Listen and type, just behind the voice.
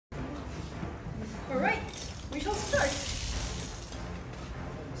shall start.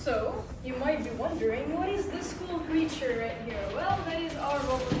 So, you might be wondering, what is this cool creature right here? Well, that is our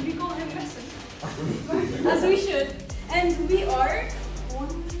robot. We call him Messi. As we should. And we are...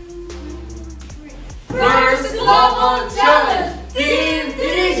 1, 2, 3. First Global Challenge, Team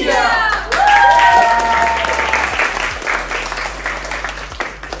Tunisia!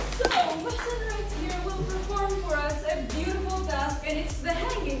 So, Messi right here will perform for us a beautiful task, and it's the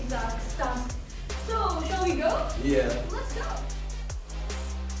hanging task. So, shall we go? Yeah. Let's go.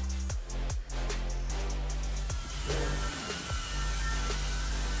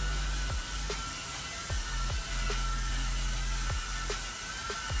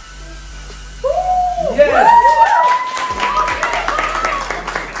 Yes!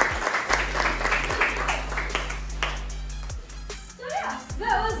 So yeah,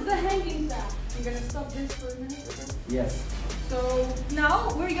 that was the hanging task. You're gonna stop this for a minute? Yes. So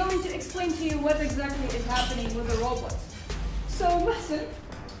now we're going to explain to you what exactly is happening with the robot. So Mohsen,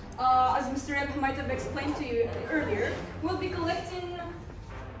 as Mr. Reb might have explained to you earlier, will be collecting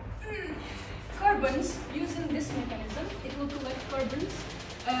carbons using this mechanism. It will collect carbons,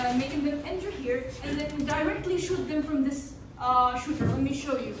 making them enter here, and then directly shoot them from this shooter. Let me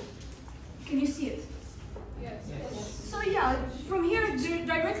show you. Can you see it? Yes. So yeah, from here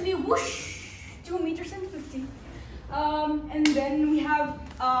directly whoosh, 2 meters and 50. And then we have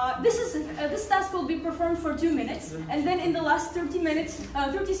this task will be performed for 2 minutes, and then in the last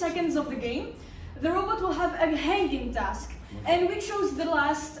 30 seconds of the game, the robot will have a hanging task. And we chose the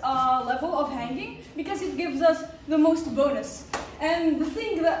last level of hanging because it gives us the most bonus. And the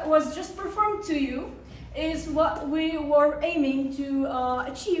thing that was just performed to you is what we were aiming to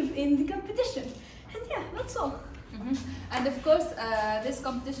achieve in the competition. And yeah, that's all. And of course, this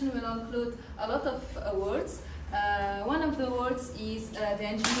competition will include a lot of awards. One of the awards is the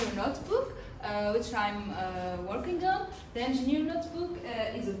engineer notebook, which I'm working on. The engineer notebook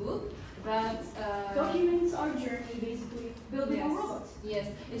is a book that Documents our journey, basically, building a robot. Yes,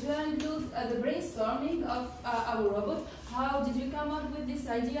 it will include the brainstorming of our robot. How did we come up with this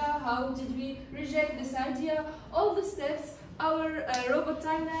idea? How did we reject this idea? All the steps, our robot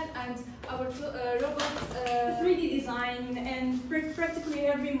timeline, and our robot 3D design, and practically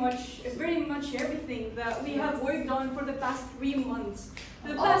very much everything that we have worked on for the past 3 months.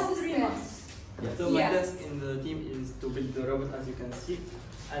 The past 3 months. Yeah. So my task in the team is to build the robot, as you can see,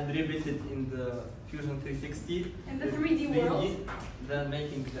 and rebuild it in the Fusion 360. In the 3D world. Then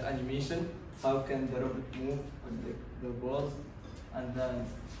making the animation. How can the robot move with the balls, and then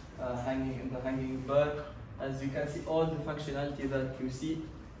hanging in the hanging bar. As you can see, all the functionality that you see,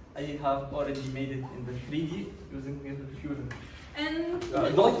 I have already made it in the 3D using the Fusion. And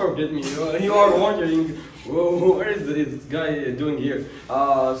don't forget me. You are wondering, what is this guy doing here?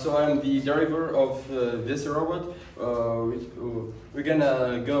 So I'm the driver of this robot. We're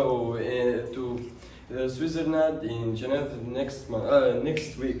gonna go to Switzerland in Geneva next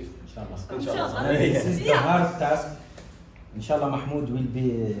week. Inshallah. This is the hard task. Inshallah, Mahmoud will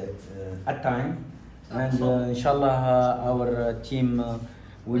be at time, and inshallah our team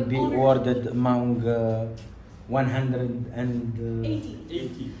will be awarded among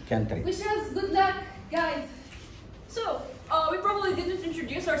 180 countries. Wish us good luck, guys. So, we probably didn't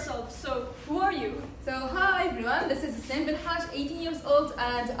introduce ourselves, so who are you? So, hi everyone, this is Hussein Ben Haj, 18 years old,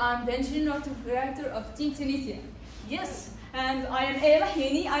 and I'm the engineer director of Team Tunisia. Yes, and I am Ella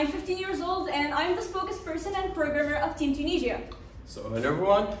Hani, I'm 15 years old, and I'm the spokesperson and programmer of Team Tunisia. So hello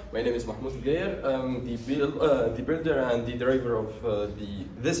everyone, my name is Mahmoud Gayer. I'm the builder and the driver of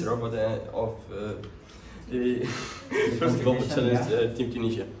this robot of the First Global Challenge Team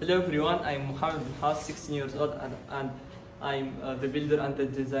Tunisia. Hello everyone, I'm Mohammed Bin 16 years old, and I'm the builder and the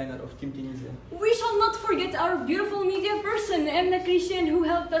designer of Team Tunisia. We shall not forget our beautiful media person, Emna Christian, who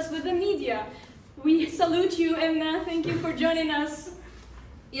helped us with the media. We salute you, Emna. Thank you for joining us.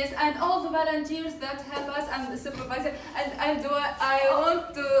 Yes, and all the volunteers that help us, and the supervisor. And I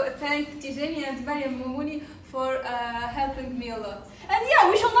want to thank Tijani and Mariam Moumouni for helping me a lot. And yeah,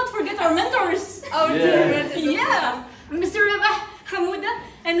 we shall not forget our mentors. Our team members. Yeah, Mr. Rabah Hamouda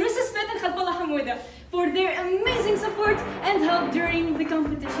and Mrs. Fatin Khalfallah Hamouda for their amazing support and help during the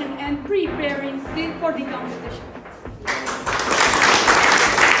competition and preparing for the competition.